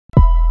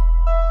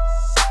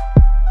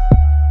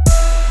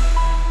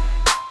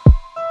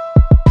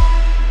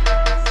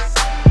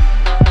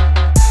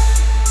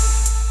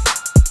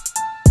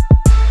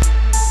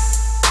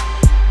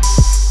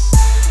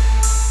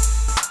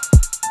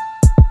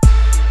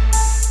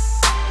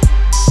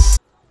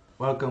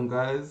Welcome,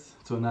 guys,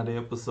 to another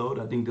episode.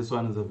 I think this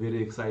one is a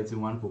very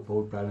exciting one for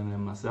both Brylon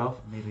and myself.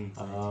 Very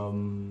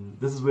exciting.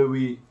 This is where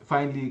we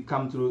finally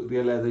come to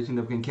realization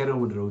that we can carry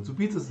on with Road to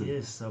Petersen.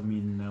 Yes, I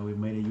mean, we've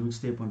made a huge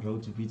step on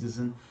Road to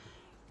Petersen.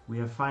 We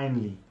have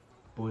finally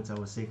bought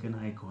our second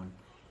icon.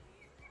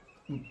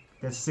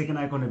 That's the second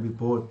icon that we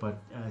bought,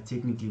 but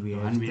technically we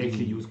have and we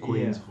actually use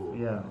coins for.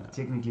 Yeah,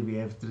 technically we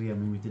have three. I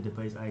mean, we did the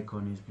base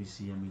icon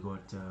SBC and we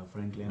got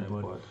Frank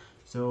Lampard.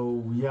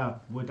 So yeah,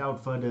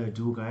 without further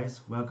ado, guys,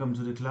 welcome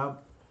to the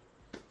club.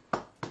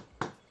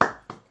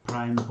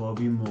 Prime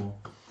Bobby Moore.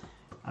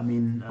 I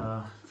mean,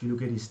 if you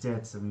look at his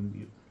stats, I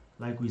mean,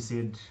 like we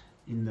said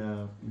in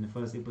the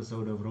first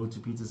episode of Road to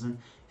Petersen,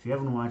 if you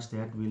haven't watched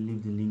that, we'll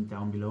leave the link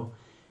down below.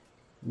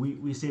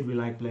 We said we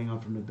like playing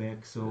out from the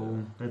back,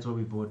 so that's why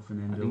we bought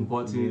Fernando.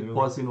 I think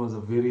passing was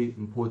a very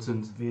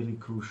important, very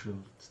crucial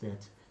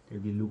stat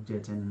that we looked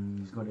at, and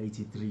he's got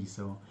 83.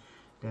 So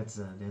that's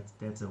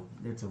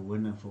a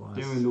winner for us.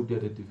 Then we looked at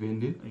the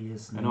defending.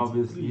 Yes, and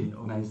obviously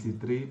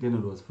 93. Then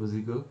it was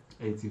physical,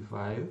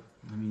 85.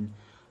 I mean,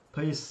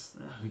 pace,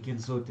 we can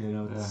sort that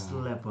out.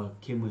 Slap a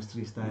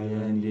chemistry style. Yeah,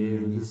 and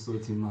we just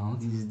sort him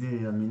out. He's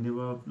there. I mean, there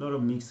were a lot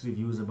of mixed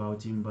reviews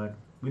about him, but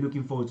we're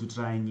looking forward to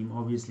trying him.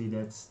 Obviously,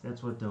 that's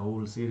what the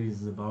whole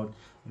series is about.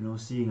 You know,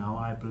 seeing how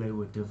I play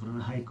with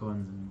different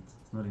icons. And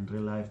it's not in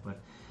real life, but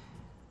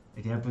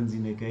it happens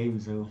in the game.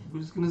 So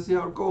we're just gonna see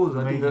how it goes.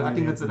 I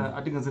think it's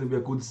gonna be a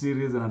good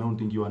series, and I don't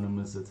think you wanna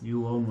miss it. You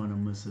won't wanna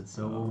miss it.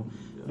 So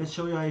let's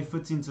show you how he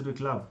fits into the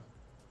club.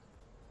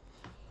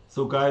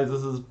 So guys,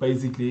 this is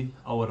basically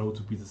our Road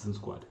to Petersen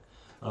squad.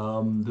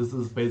 This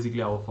is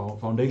basically our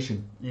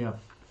foundation. Yeah.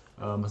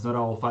 It's not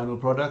our final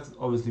product.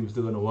 Obviously, we're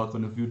still gonna work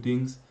on a few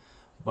things,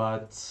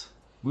 but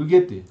we'll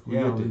get there.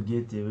 We'll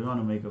get there. We want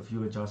to make a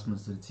few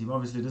adjustments to the team.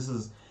 Obviously, this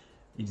is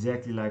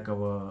exactly like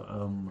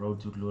our Road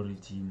to Glory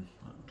team.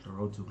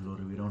 Road to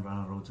Glory. We don't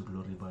run a Road to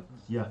Glory, but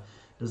yeah,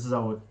 this is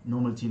our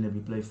normal team that we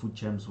play foot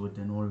champs with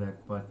and all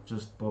that. But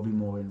just Bobby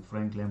Moore and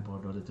Frank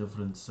Lampard are the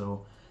difference.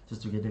 So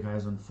just to get the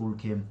guys on full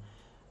chem.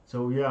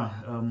 So yeah,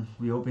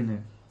 we're hoping the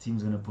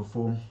team's gonna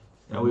perform.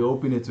 Yeah, we're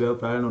hoping it to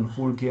help Brylon on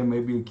full chem.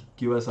 Maybe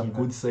give us some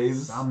good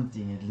saves.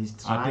 Something at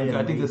least.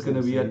 I think it's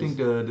gonna be. Saves. I think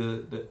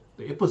the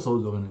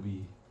episodes are gonna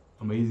be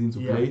amazing to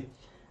play.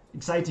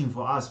 Exciting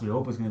for us. We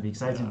hope it's gonna be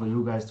exciting for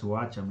you guys to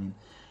watch. I mean,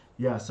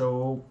 yeah.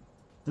 So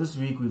this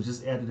week we've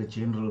just added a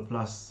general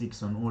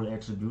 +6 on all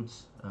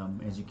attributes.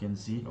 As you can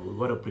see. We've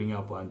got to bring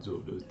up one of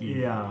those things.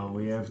 Yeah,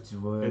 we have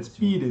to. That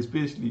speed,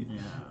 especially.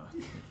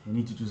 Yeah, we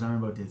need to do something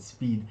about that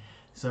speed.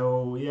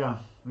 So yeah,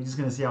 we're just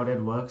gonna see how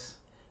that works.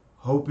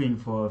 Hoping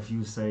for a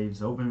few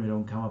saves, hoping we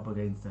don't come up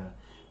against a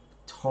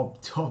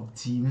top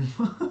team.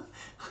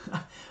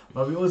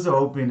 But we're also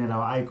hoping that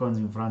our icons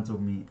in front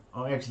of me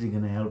are actually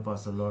gonna help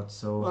us a lot.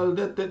 So well,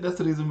 that's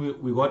the reason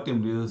we got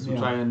them there, to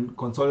try and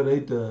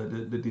consolidate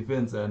the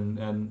defense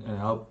and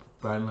help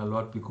Brylon a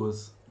lot,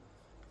 because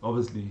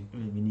obviously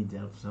we need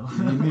help. So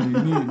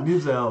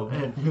needs help.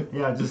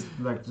 Yeah,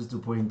 just to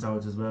point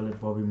out as well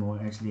that Bobby Moore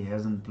actually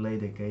hasn't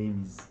played a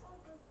game. He's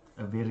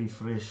a very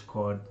fresh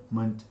card,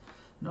 mint.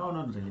 No,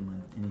 not really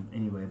mint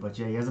anyway, but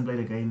yeah, he hasn't played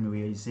a game.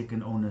 We're his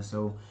second owner,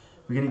 so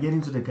we're gonna get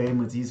into the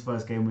game. It's his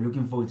first game. We're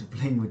looking forward to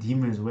playing with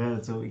him as well.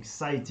 So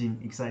exciting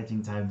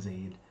times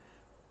ahead.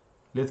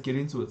 Let's get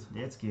into it.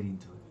 Let's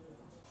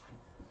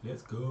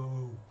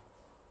go.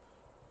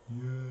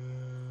 Yeah.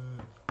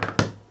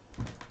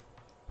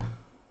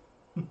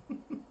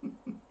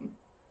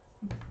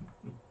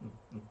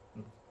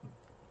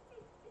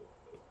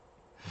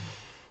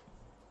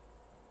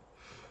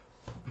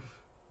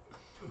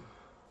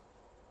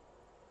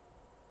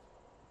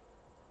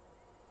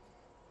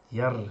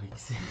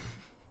 Jarrix.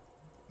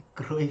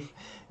 Cruyff,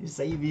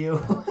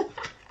 Eusebio,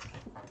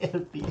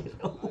 El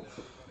Piero.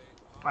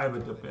 5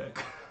 at the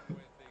back.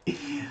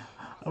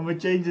 I'm gonna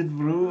change it,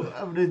 bro.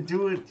 I'm gonna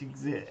do it.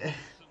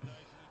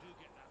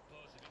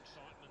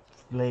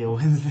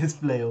 Let's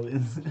play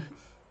Owens.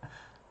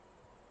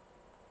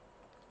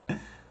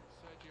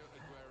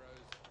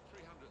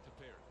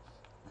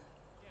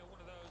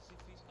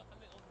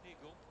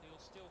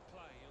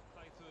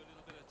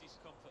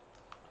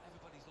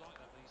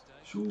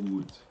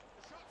 Shoot.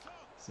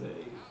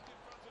 Save.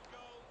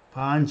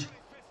 Punch.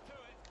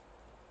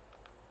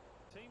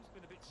 Team's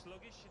been a bit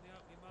sluggish in the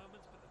opening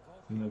moments, but the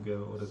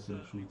goal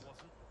shoot.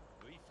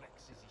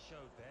 Reflexes he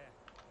showed there.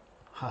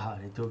 Haha,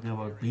 they're talking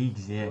about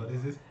bigs, yeah. What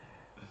is it?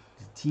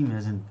 The team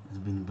has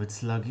been a bit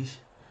sluggish,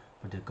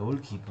 but the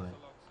goalkeeper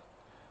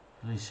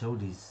really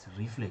showed his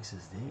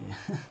reflexes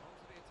there.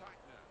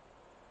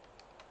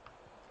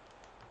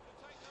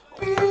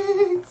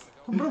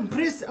 Bro,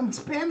 press, I'm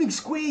spamming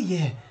square,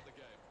 yeah.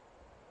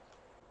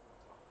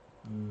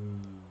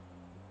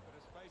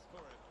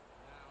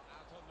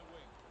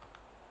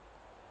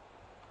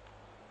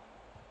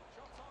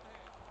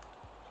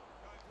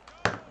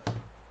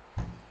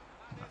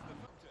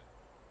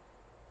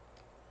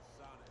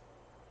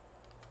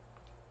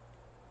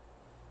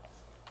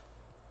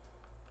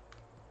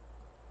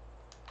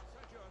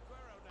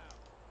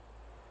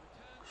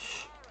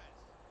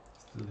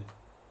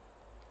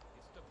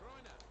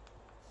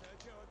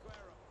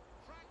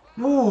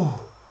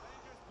 Oh!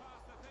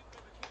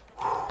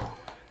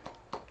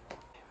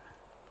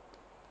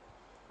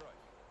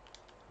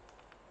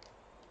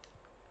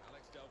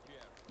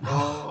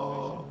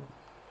 Oh!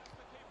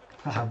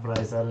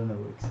 Bryce, I don't know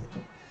what to say.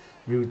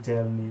 You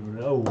tell me,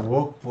 bro. Oh,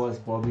 walk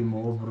past Bobby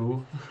Moore,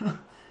 bro.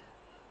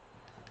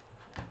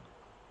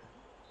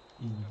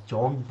 He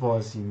jogged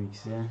past him,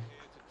 yeah.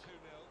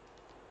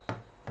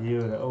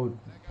 Yeah, oh,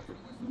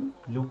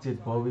 looked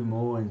at Bobby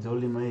Moore and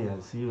told him, hey,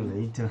 I'll see you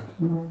later.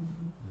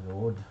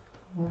 Lord.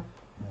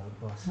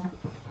 Help us.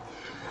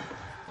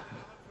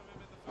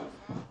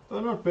 Oh,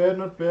 not bad,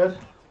 not bad.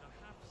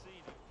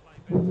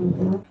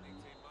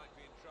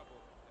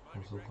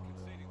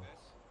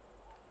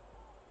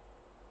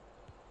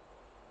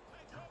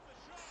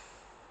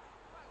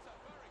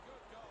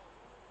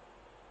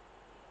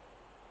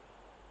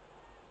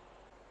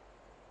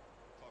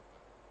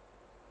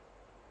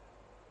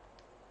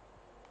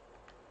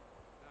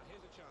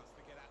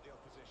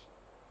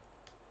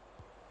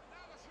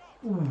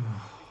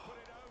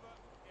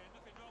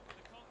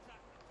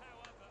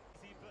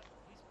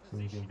 So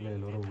we can play a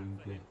lot of wing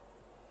play.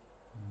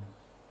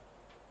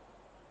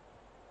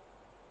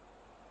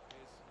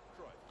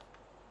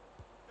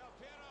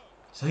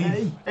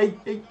 Hey! Hey.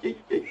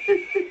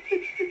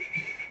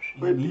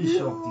 When he's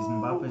shocked, his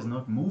Mbappe is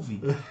not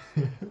moving.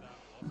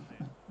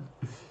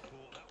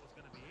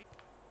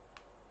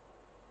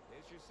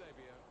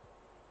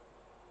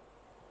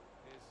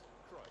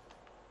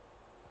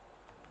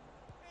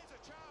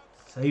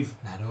 Save.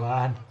 Another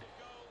one.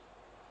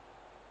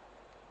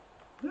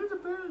 There's a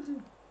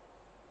penalty.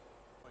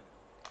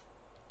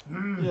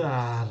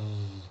 Yeah.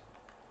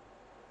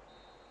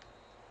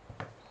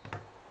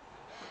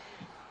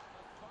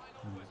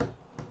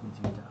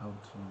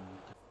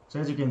 So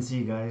as you can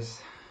see,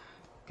 guys,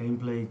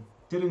 gameplay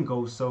didn't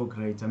go so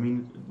great. I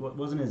mean, it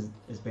wasn't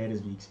as bad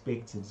as we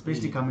expected,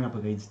 especially coming up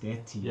against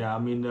that team. Yeah, I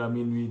mean,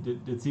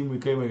 the team we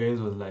came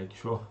against was like,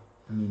 sure.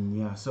 I mean,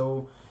 yeah.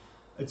 So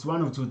it's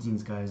one of two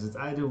things, guys. It's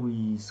either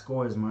we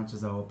score as much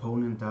as our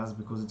opponent does,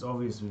 because it's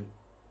obvious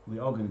we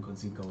are going to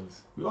concede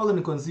goals. We are going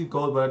to concede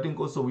goals, but I think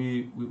also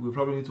we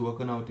probably need to work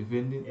on our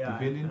defending. Yeah,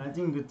 and I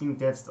think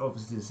that's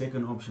obviously the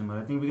second option. But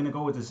I think we're going to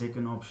go with the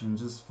second option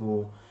just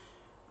for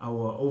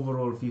our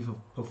overall FIFA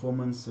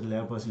performance. It'll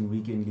help us in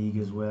weekend league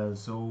as well.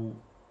 So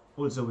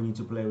also we need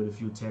to play with a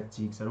few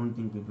tactics. I don't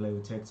think we play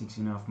with tactics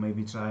enough.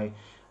 Maybe try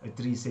a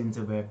 3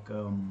 centre back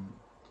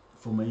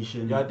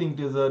formation. Yeah, I think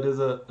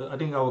I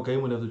think our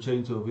game would have to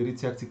change to a very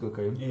tactical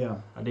game. Yeah,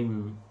 I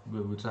think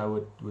we try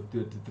with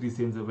the 3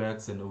 centre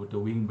backs and with the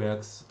wing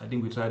backs. I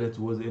think we tried that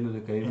towards the end of the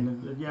game.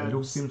 and yeah,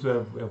 it seems to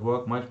have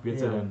worked much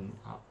better than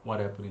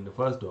what happened in the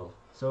first half.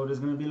 So there's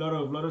going to be a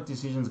lot of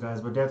decisions,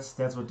 guys, but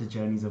that's what the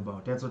journey is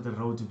about. That's what the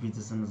Road to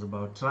Petersen is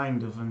about, trying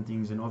different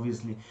things. And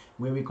obviously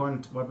what we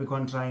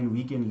can't try in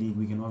weekend league,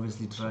 we can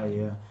obviously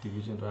try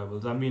division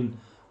rivals. I mean,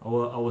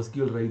 our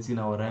skill rating,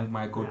 our rank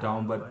might go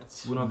down,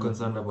 but we're not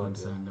concerned about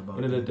it. End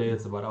of the day,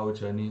 it's about our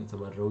journey, it's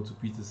about Road to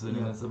Petersen,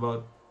 and it's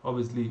about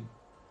obviously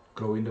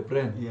growing the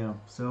brand. Yeah,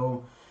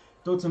 so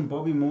thoughts on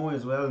Bobby Moore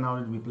as well. Now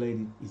that we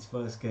played his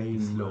first game,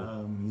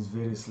 he's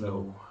very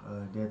slow.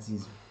 That's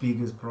his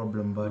biggest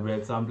problem. But we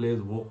had some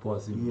players walk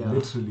past him,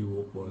 literally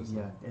walk past him.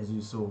 Yeah, as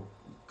you saw,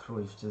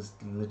 Cruyff just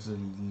literally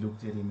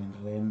looked at him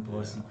and ran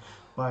past him.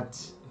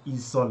 But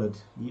he's solid.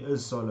 He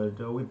is solid.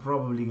 We're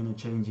probably going to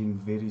change him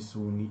very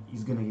soon.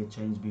 He's going to get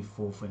changed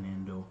before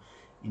Fernando,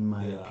 in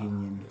my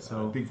opinion. Yeah.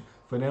 So I think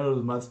Fernando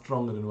is much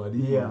stronger than what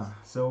he is. Yeah,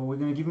 so we're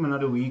going to give him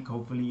another week.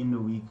 Hopefully in the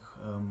week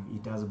he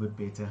does a bit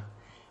better.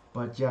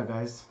 But yeah,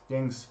 guys,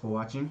 thanks for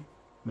watching.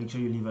 Make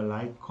sure you leave a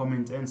like,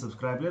 comment and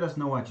subscribe. Let us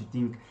know what you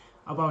think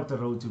about the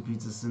Road to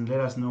Petersen.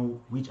 Let us know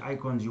which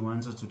icons you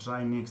want us to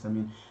try next. I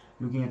mean,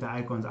 looking at the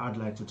icons, I'd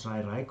like to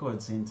try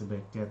Rijkaard centre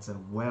back. That's a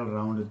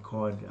well-rounded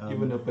card.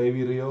 Even a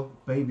Baby Rio.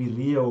 Baby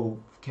Rio,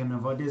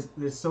 Canova.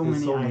 There's so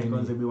many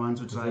icons that we want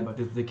to try.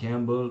 There's the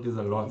Campbell. There's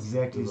a lot.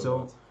 Exactly.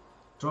 So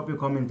drop your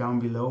comment down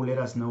below. Let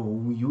us know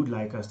who you'd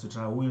like us to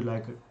try, who you'd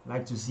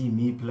like to see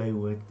me play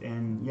with,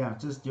 and yeah,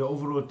 just your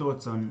overall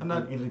thoughts on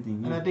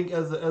everything. And I think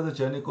as the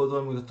journey goes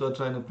on, we'll start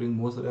trying to bring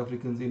more South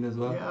Africans in as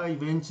well. Yeah,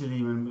 eventually,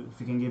 if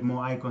we can get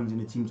more icons in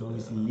the team to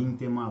obviously link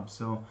them up.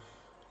 So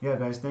yeah,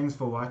 guys, thanks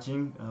for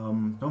watching.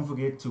 Don't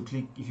forget to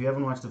click, if you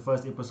haven't watched the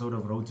first episode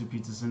of Road to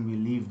Petersen, we'll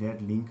leave that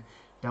link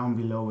down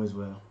below as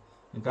well.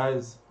 And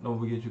guys, don't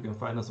forget you can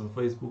find us on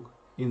Facebook,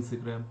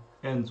 Instagram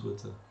and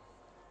Twitter.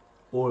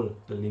 All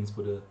the links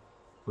for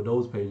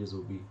those pages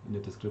will be in the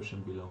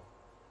description below.